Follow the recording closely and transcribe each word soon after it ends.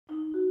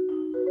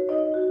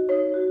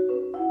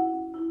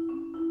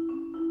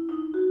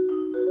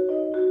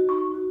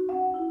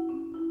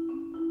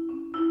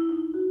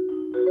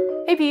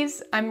Hey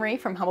bees, I'm Marie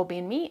from Humblebee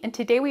and Me, and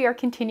today we are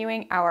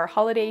continuing our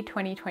Holiday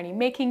 2020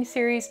 making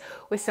series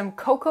with some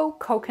cocoa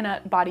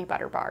coconut body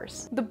butter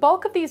bars. The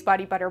bulk of these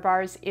body butter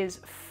bars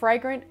is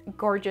fragrant,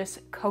 gorgeous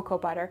cocoa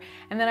butter,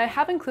 and then I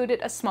have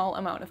included a small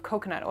amount of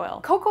coconut oil.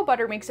 Cocoa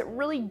butter makes a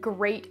really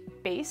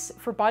great base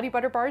for body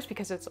butter bars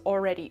because it's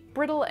already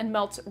brittle and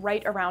melts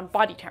right around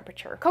body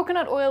temperature.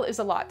 Coconut oil is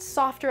a lot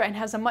softer and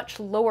has a much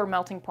lower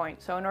melting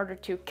point, so in order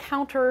to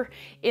counter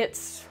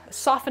its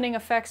softening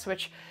effects,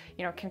 which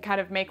can kind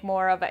of make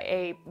more of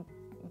a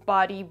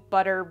body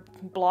butter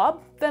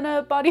blob than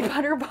a body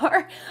butter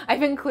bar,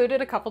 I've included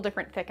a couple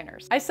different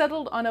thickeners. I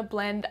settled on a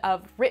blend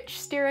of rich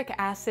stearic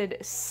acid,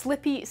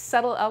 slippy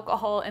cetyl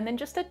alcohol, and then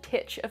just a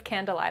titch of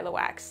candelilla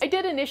wax. I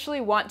did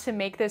initially want to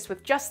make this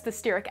with just the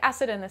stearic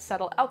acid and the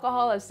cetyl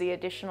alcohol as the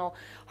additional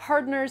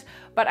hardeners,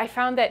 but I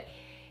found that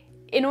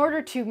in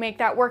order to make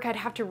that work, I'd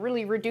have to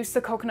really reduce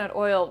the coconut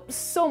oil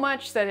so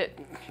much that it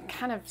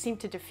kind of seemed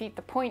to defeat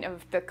the point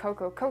of the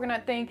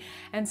coconut thing.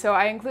 And so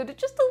I included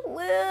just a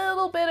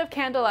little bit of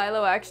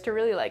candelilla wax to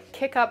really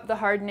kick up the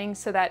hardening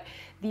so that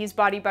these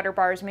body butter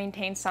bars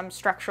maintain some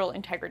structural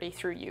integrity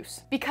through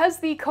use. Because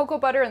the cocoa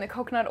butter and the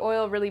coconut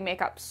oil really make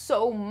up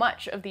so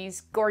much of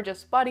these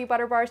gorgeous body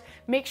butter bars,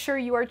 make sure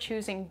you are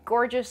choosing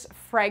gorgeous,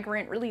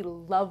 fragrant, really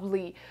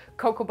lovely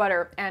cocoa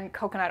butter and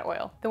coconut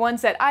oil. The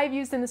ones that I've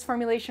used in this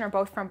formulation are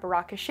both from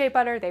Baraka Shea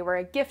Butter. They were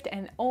a gift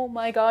and oh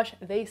my gosh,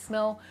 they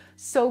smell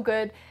so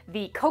good.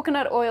 The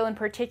coconut oil in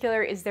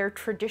particular is their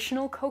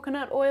traditional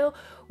coconut oil,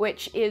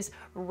 which is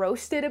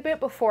roasted a bit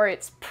before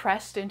it's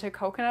pressed into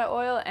coconut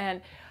oil, and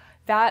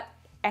that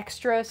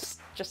extra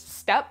just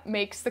step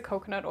makes the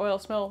coconut oil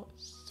smell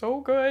so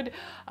good.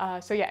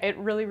 So yeah, it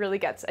really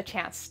gets a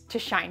chance to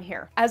shine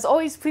here. As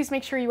always, please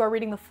make sure you are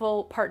reading the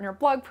full partner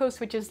blog post,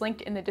 which is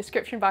linked in the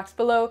description box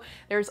below.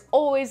 There's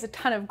always a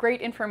ton of great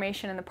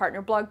information in the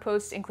partner blog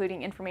post,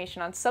 including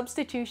information on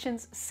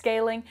substitutions,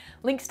 scaling,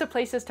 links to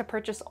places to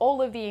purchase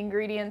all of the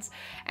ingredients,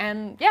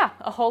 and yeah,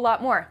 a whole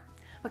lot more.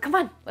 But come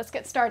on, let's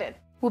get started.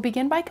 We'll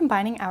begin by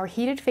combining our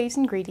heated phase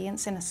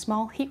ingredients in a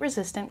small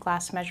heat-resistant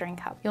glass measuring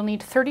cup. You'll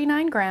need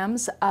 39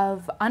 grams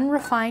of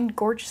unrefined,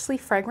 gorgeously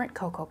fragrant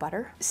cocoa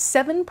butter,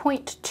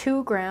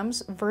 7.2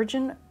 grams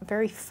virgin,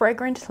 very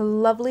fragrant,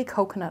 lovely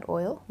coconut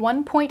oil,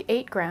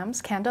 1.8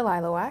 grams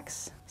candelilla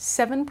wax,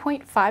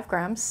 7.5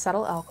 grams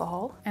cetyl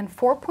alcohol, and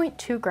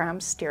 4.2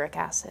 grams stearic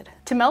acid.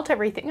 To melt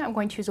everything, I'm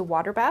going to use a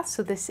water bath.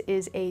 So this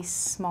is a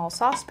small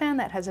saucepan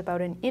that has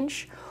about an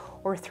inch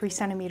or 3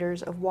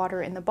 centimeters of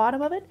water in the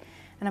bottom of it.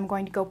 And I'm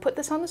going to go put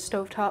this on the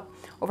stovetop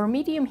over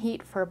medium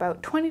heat for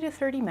about 20 to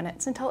 30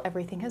 minutes until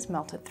everything has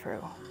melted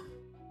through.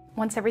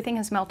 Once everything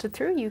has melted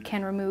through, you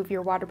can remove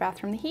your water bath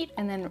from the heat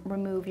and then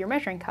remove your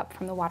measuring cup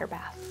from the water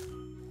bath.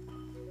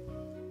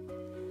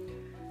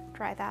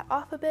 Dry that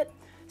off a bit.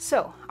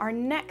 So our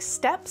next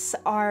steps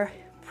are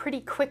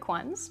pretty quick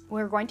ones.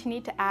 We're going to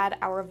need to add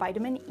our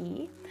vitamin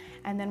E,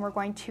 and then we're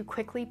going to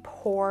quickly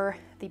pour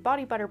the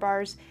body butter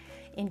bars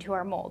into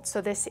our mold.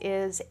 So this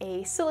is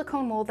a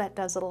silicone mold that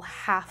does little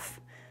half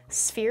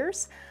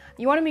spheres.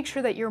 You want to make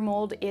sure that your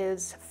mold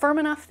is firm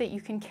enough that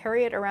you can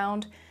carry it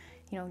around,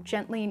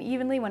 gently and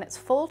evenly when it's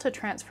full to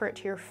transfer it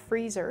to your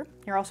freezer.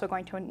 You're also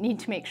going to need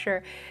to make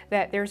sure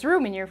that there's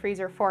room in your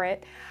freezer for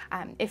it.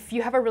 If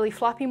you have a really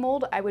floppy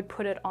mold, I would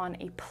put it on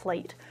a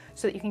plate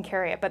so that you can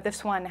carry it, but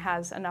this one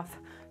has enough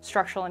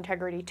structural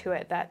integrity to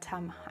it that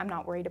I'm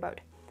not worried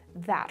about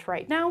that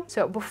right now.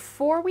 So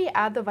before we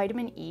add the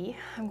vitamin E,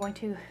 I'm going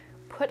to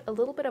put a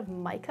little bit of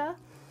mica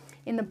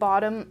in the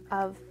bottom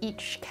of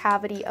each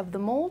cavity of the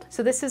mold.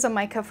 So this is a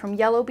mica from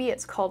Humblebee.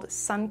 It's called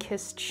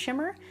Sun-Kissed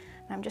Shimmer.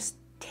 And I'm just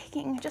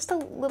taking just a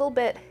little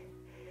bit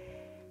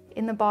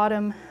in the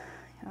bottom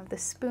of the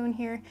spoon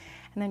here,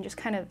 and then just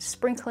kind of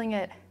sprinkling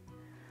it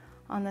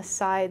on the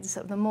sides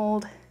of the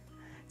mold.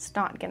 It's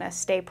not gonna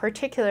stay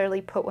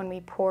particularly put when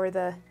we pour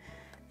the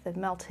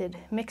melted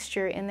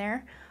mixture in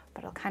there,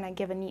 but it'll kind of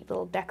give a neat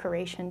little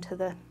decoration to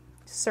the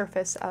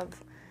surface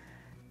of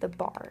the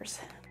bars.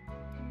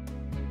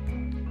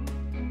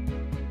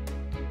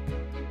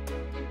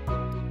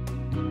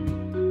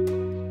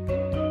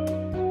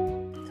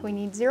 We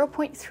need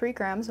 0.3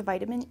 grams of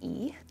vitamin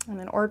E, and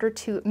in order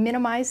to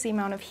minimize the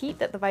amount of heat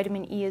that the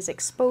vitamin E is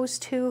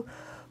exposed to,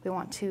 we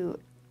want to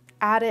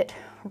add it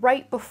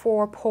right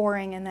before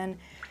pouring and then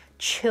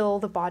chill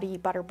the body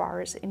butter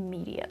bars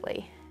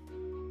immediately.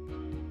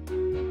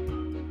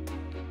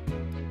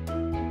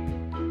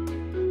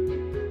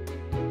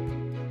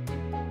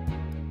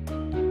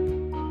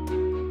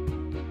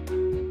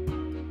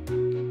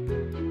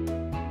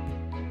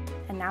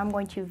 And now I'm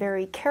going to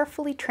very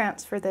carefully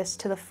transfer this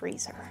to the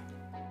freezer.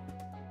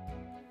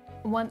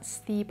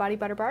 Once the body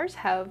butter bars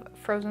have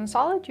frozen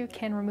solid, you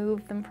can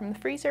remove them from the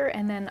freezer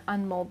and then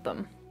unmold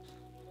them.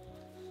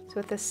 So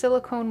with the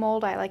silicone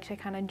mold, I like to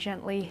kind of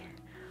gently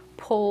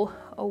pull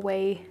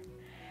away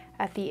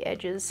at the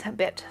edges a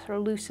bit, sort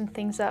of loosen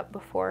things up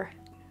before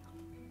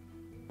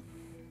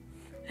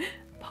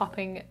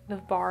popping the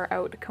bar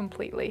out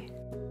completely.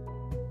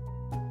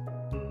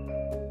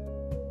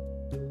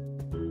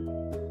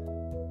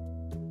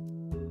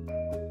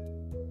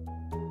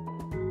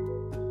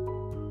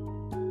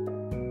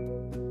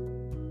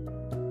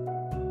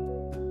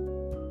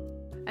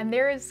 And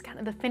there is kind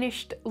of the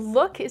finished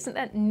look. Isn't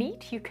that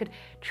neat? You could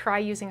try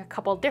using a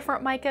couple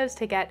different micas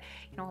to get,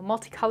 you know, a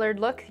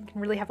multicolored look. You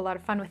can really have a lot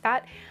of fun with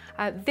that.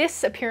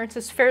 This appearance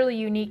is fairly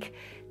unique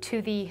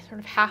to the sort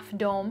of half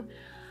dome.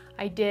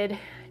 I did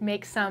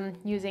make some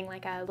using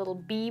like a little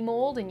bee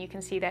mold, and you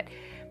can see that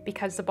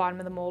because the bottom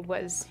of the mold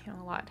was, you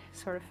know, a lot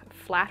sort of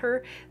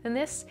flatter than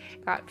this,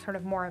 it got sort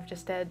of more of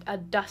just a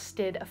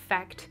dusted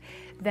effect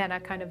than a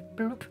kind of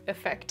bloop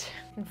effect.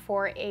 And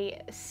for a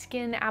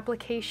skin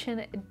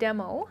application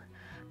demo,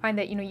 I find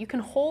that, you know, you can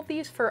hold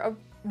these for a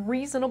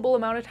reasonable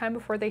amount of time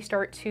before they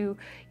start to, you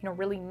know,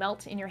 really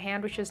melt in your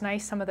hand, which is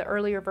nice. Some of the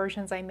earlier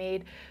versions I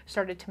made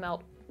started to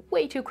melt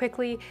way too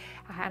quickly,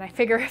 and I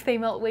figure if they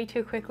melt way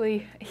too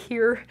quickly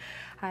here,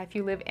 if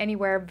you live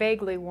anywhere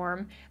vaguely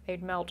warm,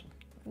 they'd melt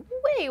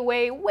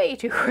way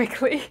too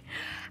quickly.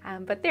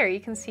 But there you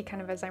can see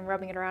kind of as I'm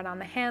rubbing it around on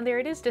the hand there,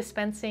 it is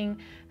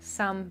dispensing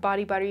some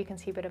body butter. You can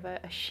see a bit of a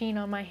sheen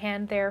on my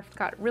hand there. It's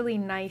got really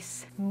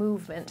nice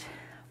movement,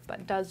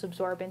 but does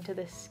absorb into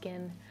the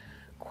skin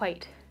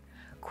quite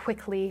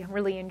quickly. I'm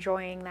really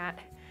enjoying that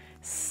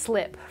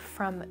slip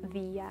from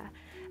the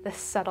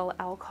cetyl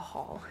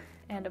alcohol.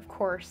 And of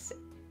course,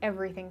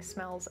 everything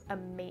smells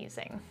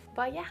amazing.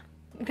 But yeah,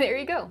 there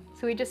you go.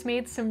 So we just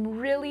made some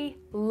really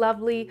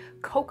lovely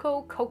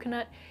cocoa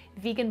coconut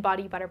vegan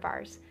body butter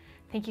bars.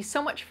 Thank you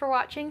so much for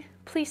watching.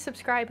 Please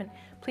subscribe, and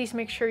please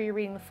make sure you're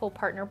reading the full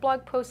partner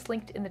blog post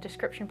linked in the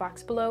description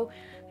box below.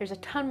 There's a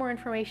ton more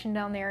information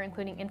down there,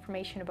 including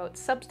information about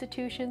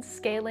substitutions,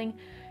 scaling,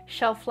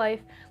 shelf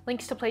life,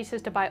 links to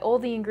places to buy all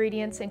the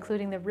ingredients,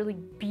 including the really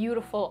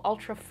beautiful,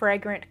 ultra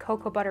fragrant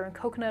cocoa butter and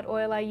coconut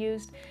oil I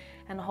used,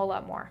 and a whole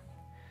lot more.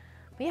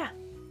 But yeah,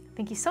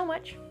 thank you so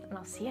much, and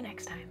I'll see you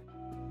next time.